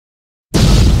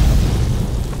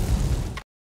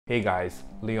Hey guys,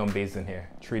 Leon Bazin here,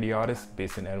 3D artist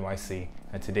based in NYC,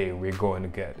 and today we're going to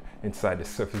get inside the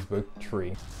Surface Book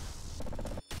tree.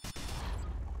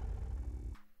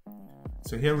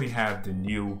 So here we have the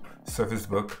new Surface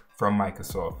Book from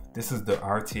Microsoft. This is the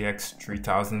RTX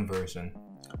 3000 version.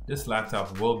 This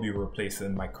laptop will be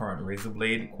replacing my current Razer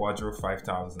Blade Quadro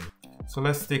 5000. So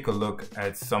let's take a look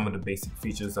at some of the basic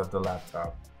features of the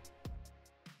laptop.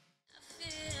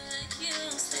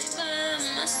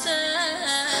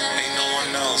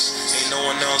 Ain't no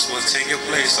one else will take your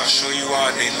place. I'll show you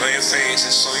out, they know your face,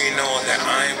 and so you know that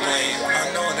I ain't playing.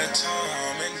 I know that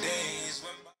time and days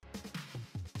went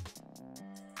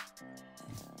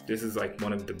by. This is like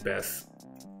one of the best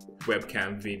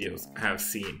webcam videos I have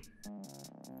seen.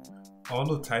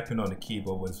 Although typing on the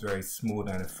keyboard was very smooth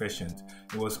and efficient,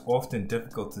 it was often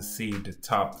difficult to see the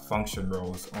top function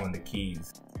rows on the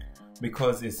keys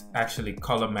because it's actually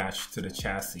color matched to the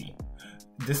chassis.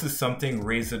 This is something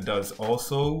Razer does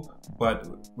also, but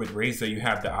with Razer you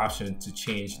have the option to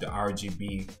change the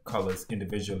RGB colors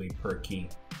individually per key.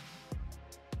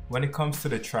 When it comes to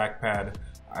the trackpad,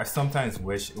 I sometimes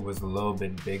wish it was a little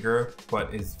bit bigger,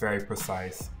 but it's very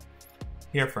precise.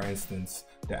 Here for instance,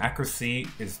 the accuracy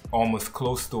is almost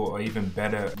close to or even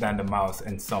better than the mouse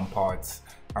in some parts.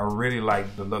 I really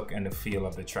like the look and the feel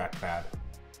of the trackpad.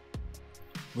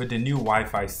 With the new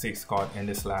Wi-Fi 6 card in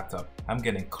this laptop, I'm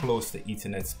getting close to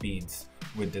Ethernet speeds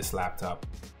with this laptop.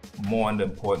 More on the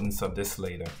importance of this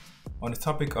later. On the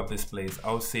topic of displays,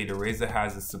 I would say the Razer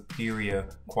has a superior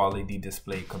quality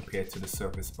display compared to the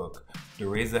Surface Book. The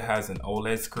Razer has an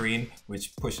OLED screen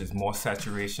which pushes more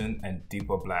saturation and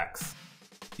deeper blacks.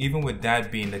 Even with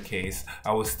that being the case,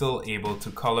 I was still able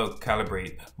to color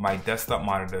calibrate my desktop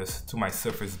monitors to my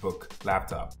Surface Book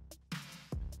laptop.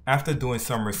 After doing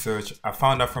some research, I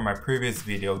found out from my previous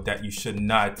video that you should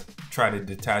not try to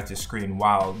detach the screen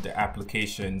while the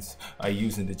applications are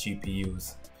using the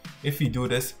GPUs. If you do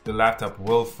this, the laptop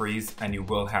will freeze and you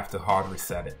will have to hard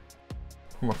reset it.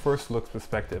 From a first look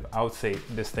perspective, I would say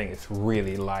this thing is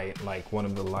really light, like one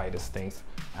of the lightest things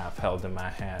I've held in my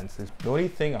hands. The only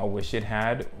thing I wish it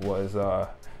had was a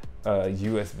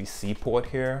USB-C port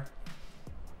here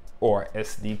or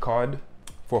SD card.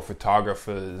 For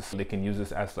photographers, they can use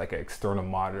this as like an external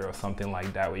monitor or something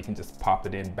like that where you can just pop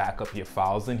it in, back up your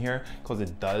files in here, because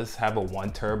it does have a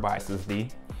 1 terabyte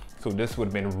SSD. So this would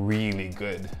have been really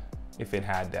good if it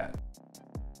had that.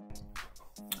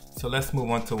 So let's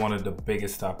move on to one of the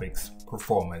biggest topics,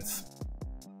 performance.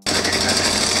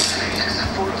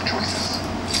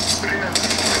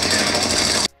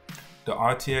 The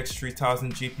RTX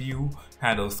 3000 GPU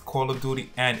handles Call of Duty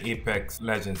and Apex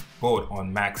Legends both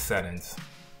on max settings,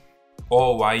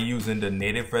 all while using the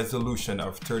native resolution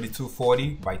of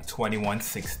 3240 by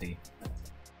 2160.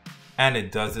 And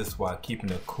it does this while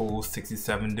keeping a cool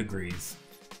 67 degrees.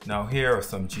 Now here are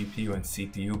some GPU and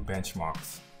CPU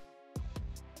benchmarks.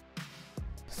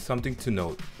 Something to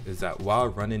note is that while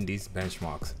running these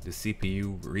benchmarks, the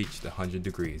CPU reached 100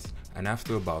 degrees, and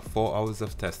after about 4 hours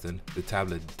of testing, the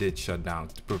tablet did shut down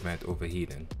to prevent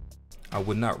overheating. I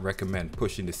would not recommend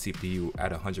pushing the CPU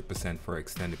at 100% for an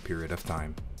extended period of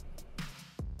time.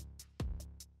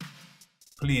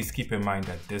 Please keep in mind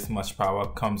that this much power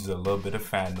comes with a little bit of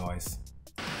fan noise.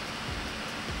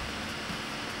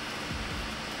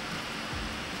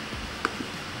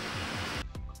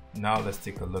 Now let's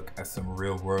take a look at some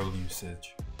real world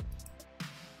usage.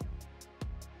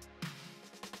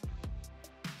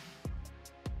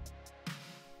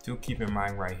 Do keep in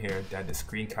mind right here that the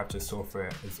screen capture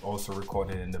software is also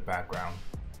recorded in the background,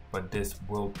 but this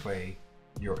will play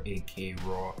your 8K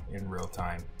RAW in real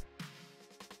time.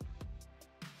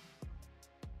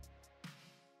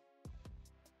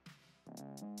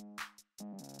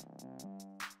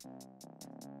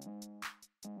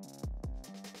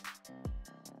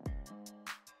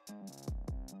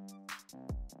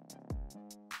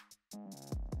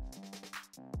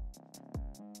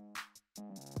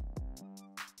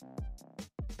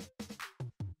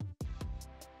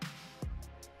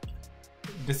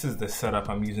 This is the setup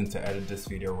I'm using to edit this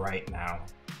video right now.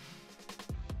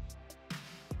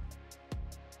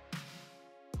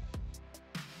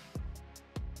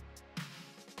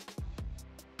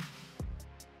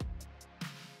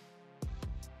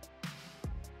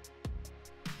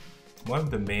 One of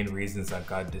the main reasons I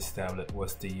got this tablet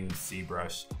was to use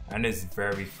zBrush, and it's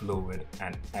very fluid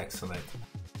and excellent.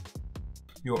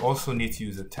 You'll also need to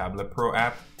use the Tablet Pro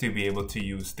app to be able to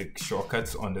use the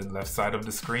shortcuts on the left side of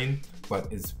the screen,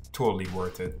 but it's totally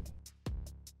worth it.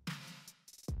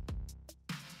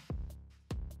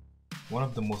 One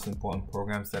of the most important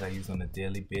programs that I use on a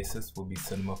daily basis will be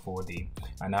Cinema 4D,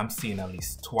 and I'm seeing at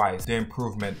least twice the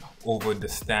improvement over the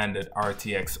standard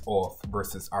RTX off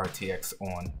versus RTX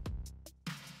on.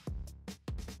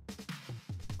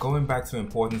 Going back to the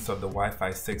importance of the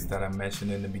Wi-Fi 6 that I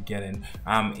mentioned in the beginning,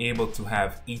 I'm able to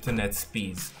have Ethernet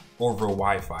speeds over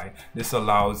Wi-Fi. This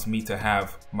allows me to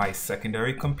have my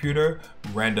secondary computer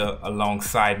render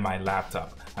alongside my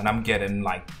laptop, and I'm getting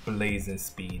like blazing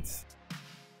speeds.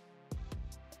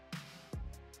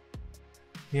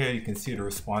 Here you can see the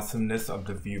responsiveness of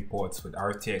the viewports with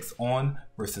RTX on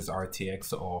versus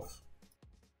RTX off.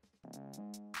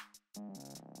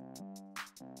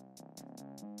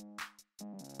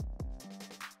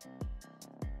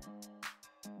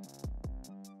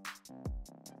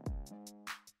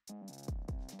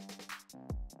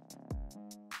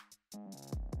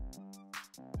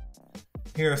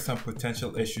 Here are some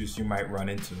potential issues you might run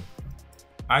into.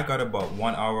 I got about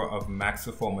 1 hour of max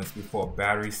performance before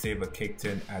battery saver kicked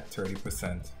in at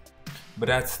 30%. But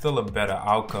that's still a better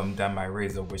outcome than my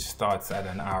Razer, which starts at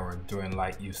an hour during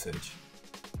light usage.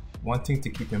 One thing to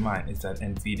keep in mind is that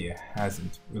Nvidia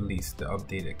hasn't released the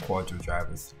updated Quadro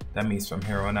drivers. That means from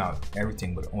here on out,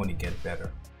 everything will only get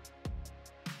better.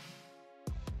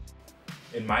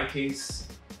 In my case,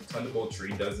 Thunderbolt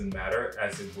 3 doesn't matter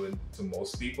as it would to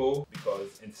most people,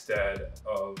 because instead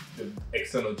of the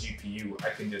external GPU,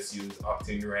 I can just use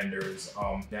Octane Render's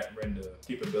net render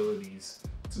capabilities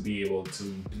to be able to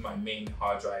use my main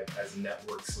hard drive as a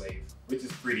network slave, which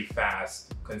is pretty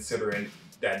fast considering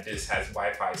that this has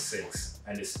Wi-Fi 6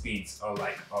 and the speeds are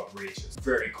like outrageous,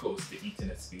 very close to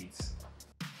Ethernet speeds.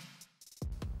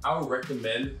 I would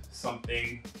recommend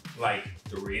something like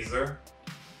the Razer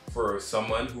for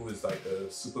someone who is like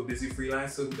a super busy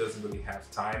freelancer who doesn't really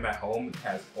have time at home. It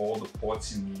has all the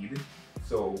ports you need.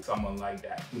 So someone like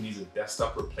that who needs a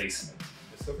desktop replacement.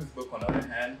 The Surface Book, on the other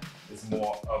hand, is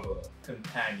more of a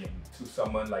companion to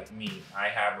someone like me. I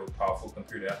have a powerful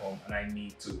computer at home and I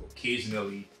need to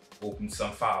occasionally open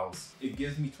some files. It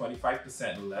gives me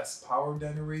 25% less power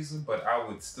than a Razer, but I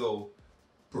would still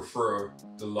prefer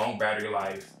the long battery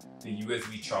life, the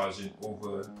USB charging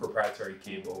over proprietary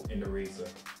cable in the Razer.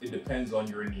 It depends on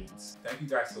your needs. Thank you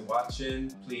guys for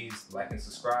watching. Please like and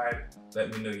subscribe.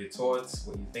 Let me know your thoughts,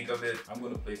 what you think of it. I'm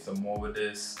gonna play some more with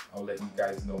this. I'll let you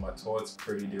guys know my thoughts,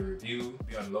 pretty the review.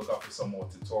 Be on the lookout for some more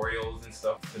tutorials and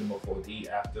stuff, Cinema 4D,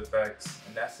 After Effects,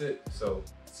 and that's it. So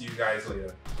see you guys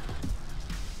later.